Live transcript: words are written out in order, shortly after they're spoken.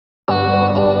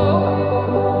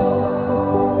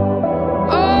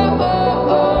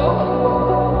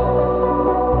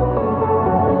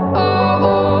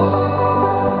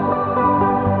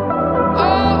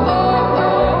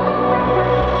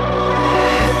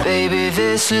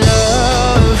this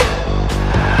love,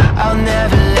 I'll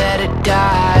never let it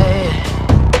die.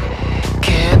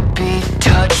 Can't be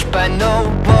touched by no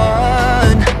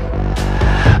one.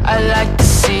 I like to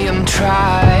see them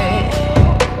try.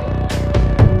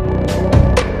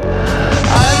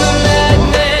 I'm a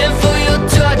madman for your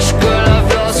touch, girl, I've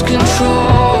lost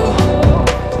control.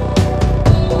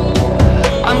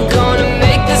 I'm gonna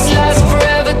make this last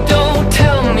forever, don't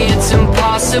tell me it's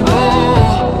impossible.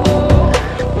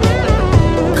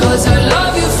 Cause I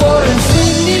love you for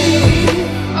infinity.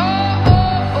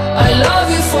 I love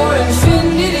you for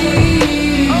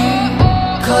infinity.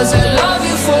 Cause I love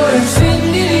you for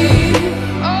infinity.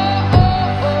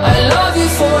 I love you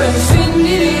for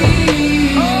infinity.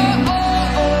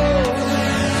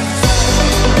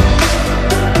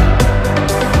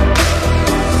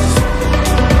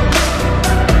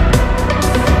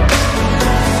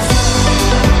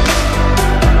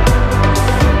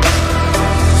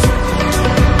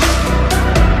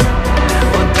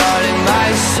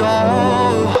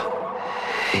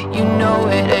 You know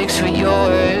it aches for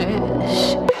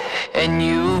yours, and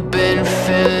you've been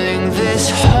filling this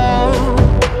hole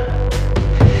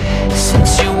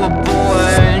since you were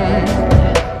born.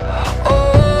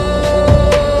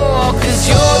 Oh, 'cause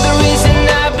you're the reason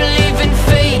I believe in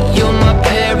fate. You're my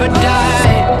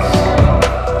paradise,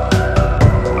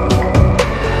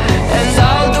 and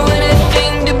I'll do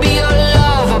anything to be your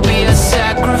love. I'll be a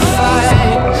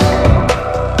sacrifice.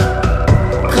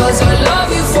 'Cause I love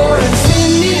you for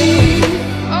infinity.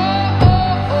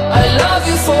 I love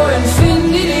you for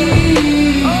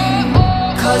infinity.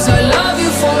 'Cause I love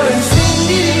you for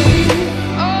infinity.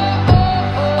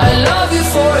 I love you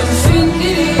for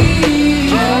infinity.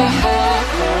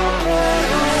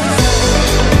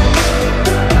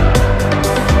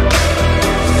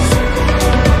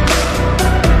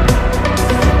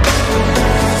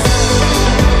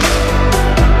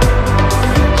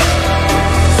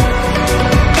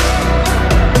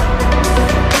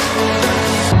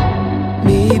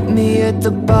 Meet me at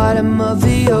the bottom of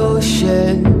the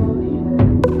ocean,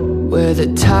 where the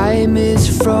time is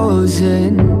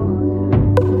frozen,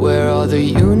 where all the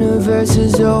universe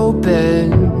is open.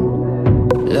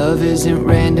 Love isn't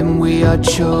random, we are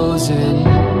chosen.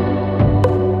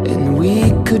 And we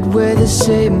could wear the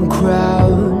same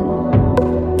crown.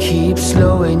 Keep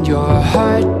slowing your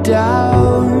heart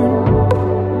down.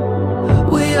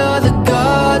 We are the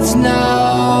gods now.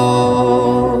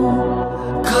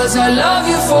 'Cause I love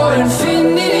you for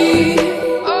infinity.